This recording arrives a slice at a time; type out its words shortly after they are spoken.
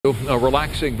A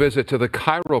relaxing visit to the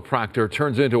chiropractor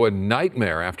turns into a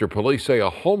nightmare after police say a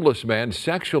homeless man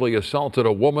sexually assaulted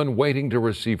a woman waiting to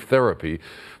receive therapy.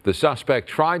 The suspect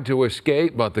tried to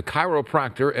escape, but the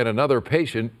chiropractor and another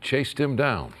patient chased him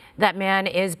down. That man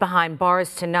is behind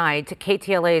bars tonight.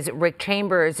 KTLA's Rick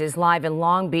Chambers is live in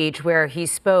Long Beach, where he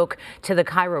spoke to the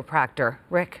chiropractor.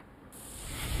 Rick.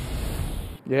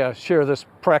 Yeah, sure. This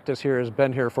practice here has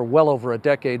been here for well over a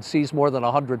decade, sees more than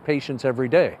 100 patients every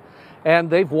day.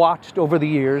 And they've watched over the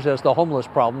years as the homeless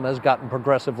problem has gotten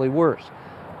progressively worse.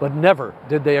 But never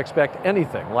did they expect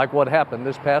anything like what happened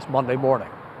this past Monday morning.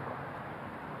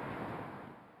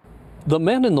 The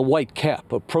man in the white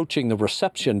cap approaching the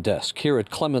reception desk here at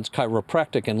Clements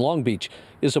Chiropractic in Long Beach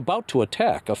is about to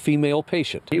attack a female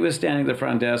patient. He was standing at the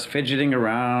front desk, fidgeting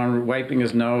around, wiping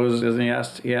his nose, and he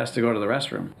has to go to the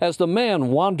restroom. As the man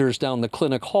wanders down the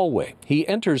clinic hallway, he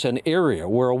enters an area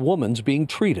where a woman's being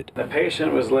treated. The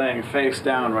patient was laying face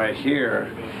down right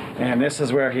here, and this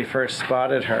is where he first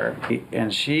spotted her.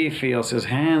 And she feels his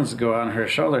hands go on her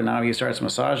shoulder. Now he starts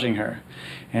massaging her.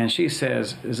 And she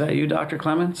says, "Is that you, Dr.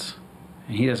 Clements?"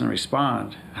 And he doesn't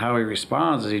respond. How he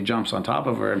responds is he jumps on top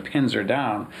of her and pins her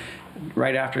down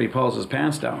right after he pulls his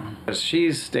pants down. As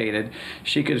she stated,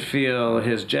 she could feel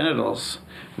his genitals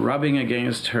rubbing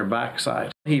against her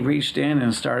backside. He reached in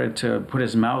and started to put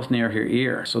his mouth near her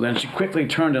ear. So then she quickly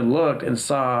turned and looked and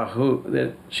saw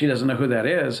that she doesn't know who that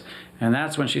is. And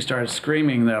that's when she started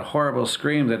screaming that horrible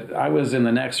scream that I was in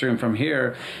the next room from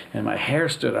here and my hair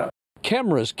stood up.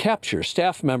 Cameras capture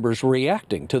staff members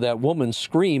reacting to that woman's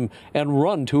scream and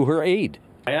run to her aid.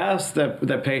 I asked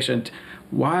the patient,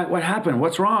 what happened?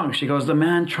 What's wrong? She goes, "The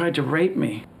man tried to rape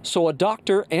me." So a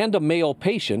doctor and a male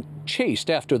patient chased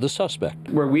after the suspect.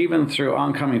 We're weaving through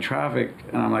oncoming traffic,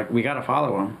 and I'm like, we got to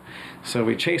follow him. So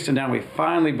we chased him down. We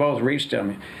finally both reached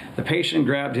him. The patient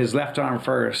grabbed his left arm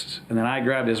first, and then I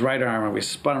grabbed his right arm, and we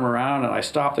spun him around, and I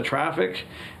stopped the traffic,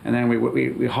 and then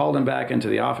we hauled him back into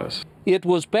the office. It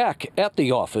was back at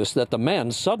the office that the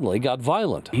man suddenly got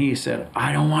violent. He said,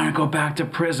 "I don't want to go back to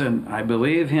prison." I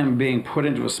believe him being put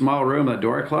into a small room, the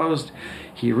door closed.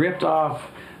 He ripped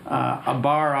off a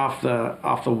bar off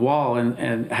the wall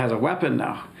and has a weapon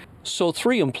now. So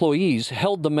 3 employees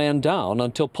held the man down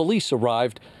until police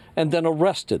arrived and then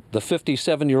arrested the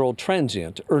 57-year-old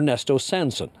transient, Ernesto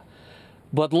Sanson.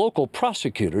 But local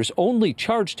prosecutors only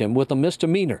charged him with a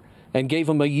misdemeanor and gave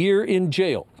him a year in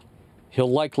jail. He'll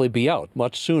likely be out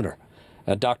much sooner.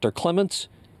 And Dr. Clements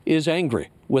is angry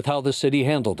with how the city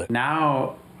handled it.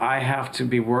 Now I have to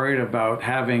be worried about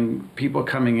having people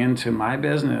coming into my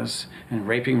business and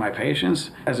raping my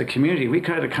patients. As a community, we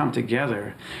got to come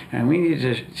together, and we need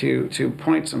to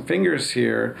point some fingers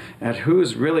here at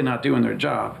who's really not doing their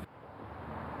job.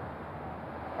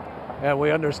 And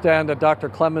we understand that Dr.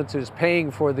 Clements is paying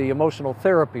for the emotional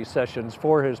therapy sessions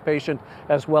for his patient,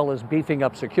 as well as beefing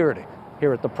up security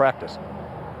here at the practice.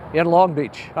 In Long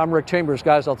Beach, I'm Rick Chambers.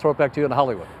 Guys, I'll throw it back to you in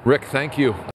Hollywood. Rick, thank you.